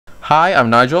Hi, I'm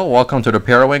Nigel. Welcome to the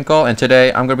Periwinkle, and today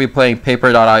I'm going to be playing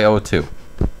Paper.io 2.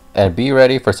 And be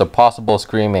ready for some possible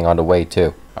screaming on the way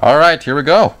too. Alright, here we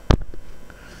go.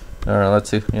 Alright, let's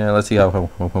see. Yeah, let's see how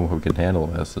we can handle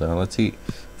this. Let's see.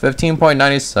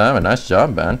 15.97. Nice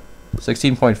job, man.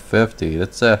 16.50.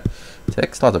 That's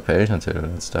takes lots of patience to do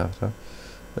that stuff. So.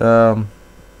 Oh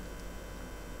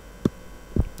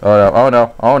no! Oh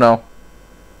no! Oh no!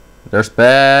 There's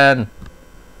Ben.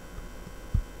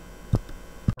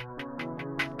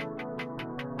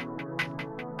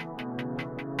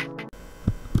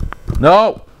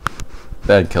 No!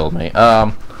 Ben killed me.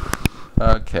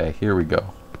 Okay, here we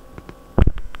go.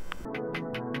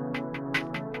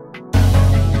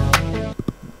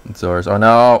 It's ours. Oh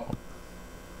no!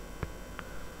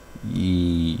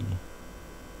 Yee.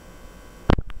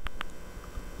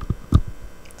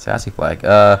 Sassy flag.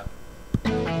 No.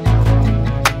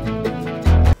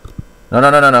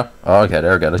 Oh, okay,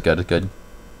 there we go. That's good. That's good.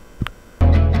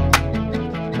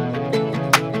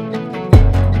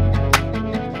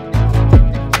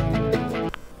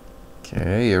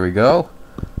 Okay, here we go.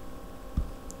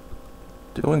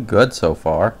 Doing good so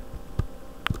far.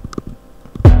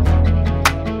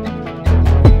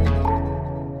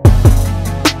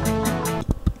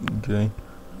 Okay.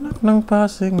 Nang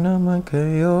passing naman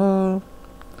kayo.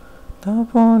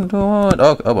 Tapon doon.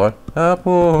 Oh boy.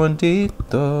 Tapon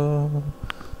dito.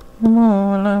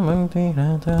 Mo lamang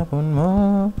tinatapon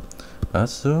mo.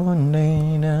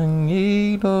 Asunay ng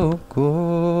ilog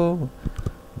ko.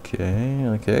 Okay,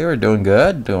 we're doing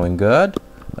good,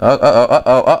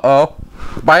 Uh-oh.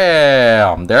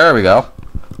 Bam! There we go.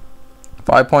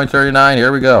 5.39,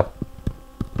 here we go.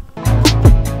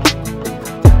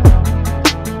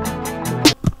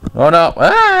 Oh no!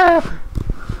 Ah!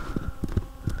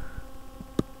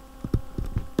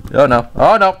 Oh no!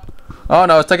 Oh no! Oh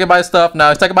no! It's taking my stuff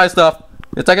now. It's taking my stuff.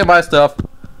 It's taking my stuff.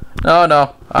 No!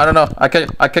 I don't know. I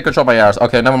can't control my arrows.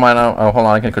 Okay, never mind. Oh, hold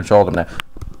on. I can control them now.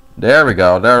 There we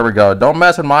go. Don't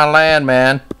mess with my land,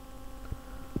 man.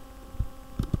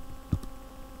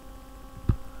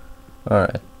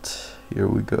 Alright. Here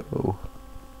we go.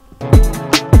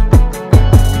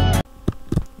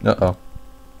 Uh-oh.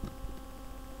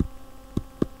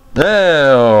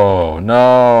 Ew,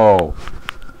 no.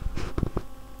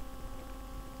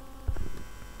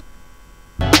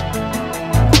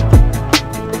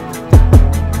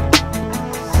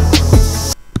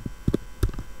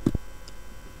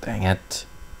 Dang it.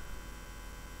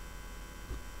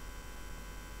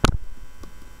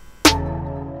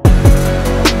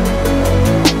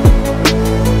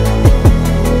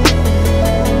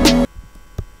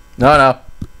 No.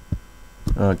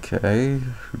 Okay,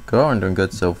 go. I'm doing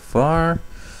good so far.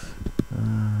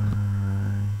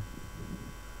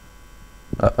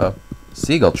 Uh-oh.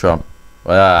 Seagull Trump.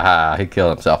 Ah, he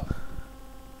killed himself.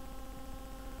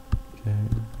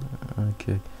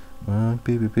 Okay.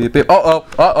 Beep, beep, beep.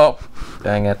 Uh-oh.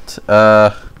 Dang it.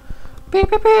 Beep,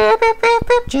 beep, beep, beep, beep,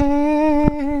 beep,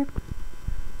 jeep.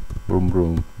 Broom,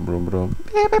 broom, broom, broom.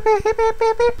 Beep, beep, beep, beep,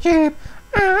 beep, beep, jeep.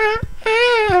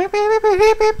 Beep, beep,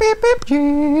 beep, beep, beep, beep,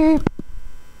 jeep.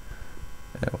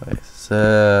 Anyways,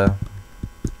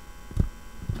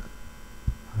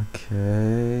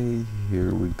 okay,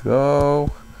 here we go.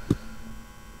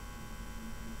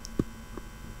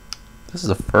 This is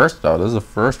the first, though. This is the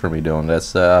first for me doing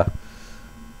this. Uh-oh.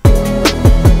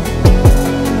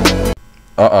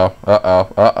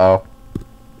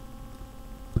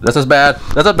 This is bad.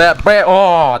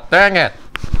 Oh, dang it.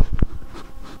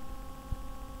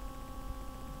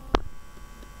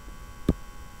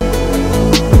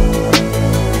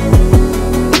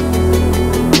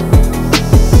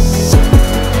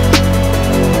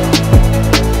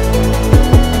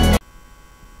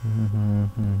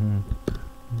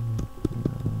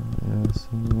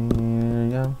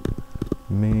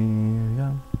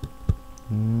 Miriam.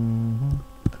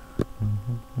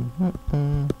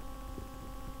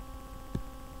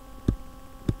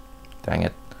 Dang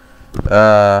it.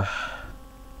 Well,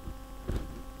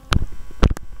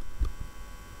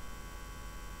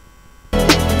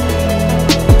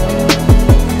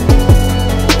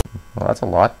 that's a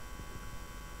lot.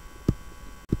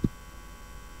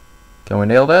 Can we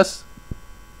nail this?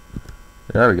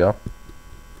 There we go.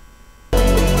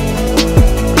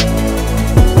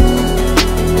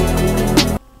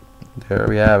 There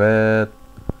we have it.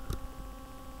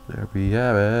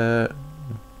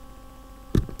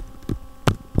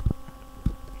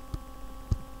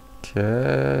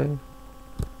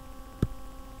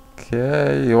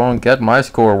 Okay, you won't get my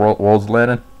score, Wolves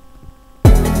Lennon.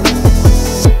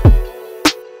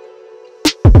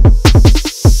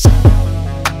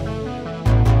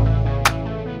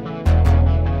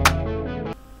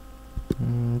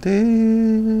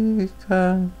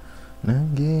 Muntikan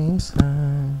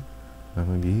nag-iisang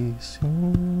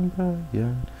magising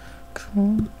bayan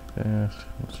kung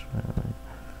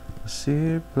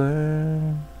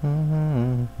posible.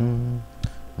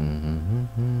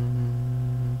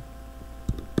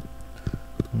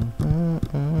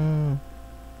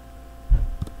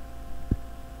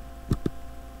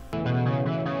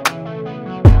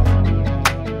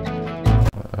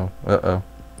 Uh-oh.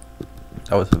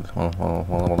 That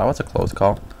was a close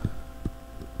call.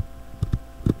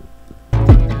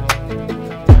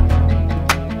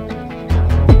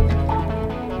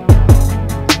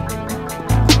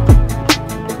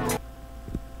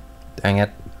 Dang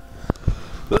it.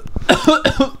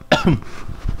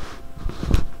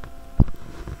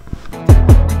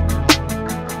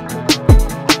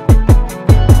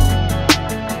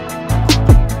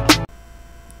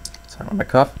 Sorry about my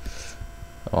cough.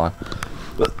 Hold on.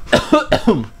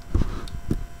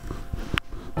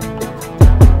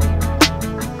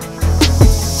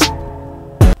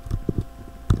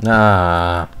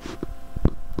 Nah.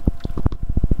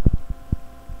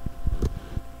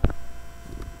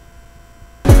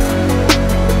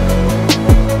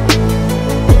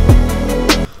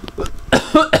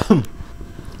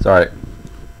 Sorry.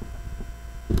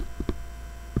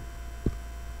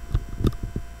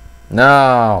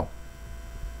 No.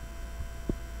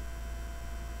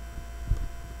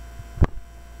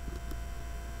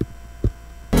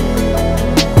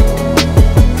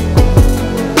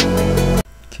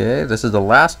 Okay, this is the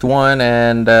last one,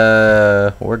 and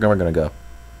we're gonna go.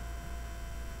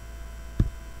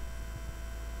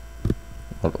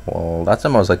 Well, that's the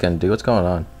most I can do. What's going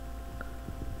on?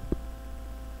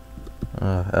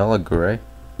 Ella Gray.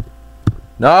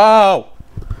 No!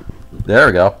 There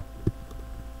we go.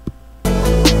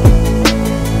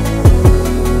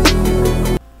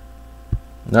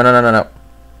 No, no, no, no, no.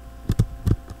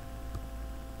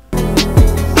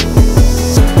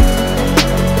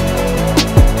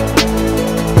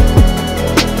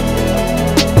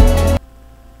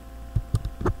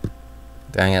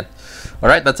 Dang it.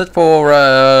 Alright, that's it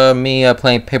for me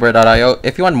playing Paper.io.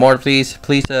 If you want more, please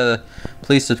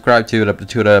subscribe to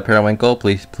the Periwinkle.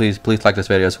 Please like this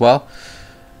video as well.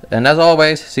 And as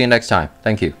always, see you next time.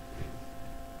 Thank you.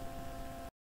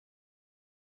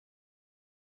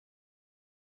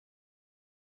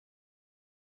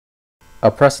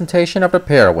 A presentation of the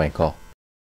Periwinkle.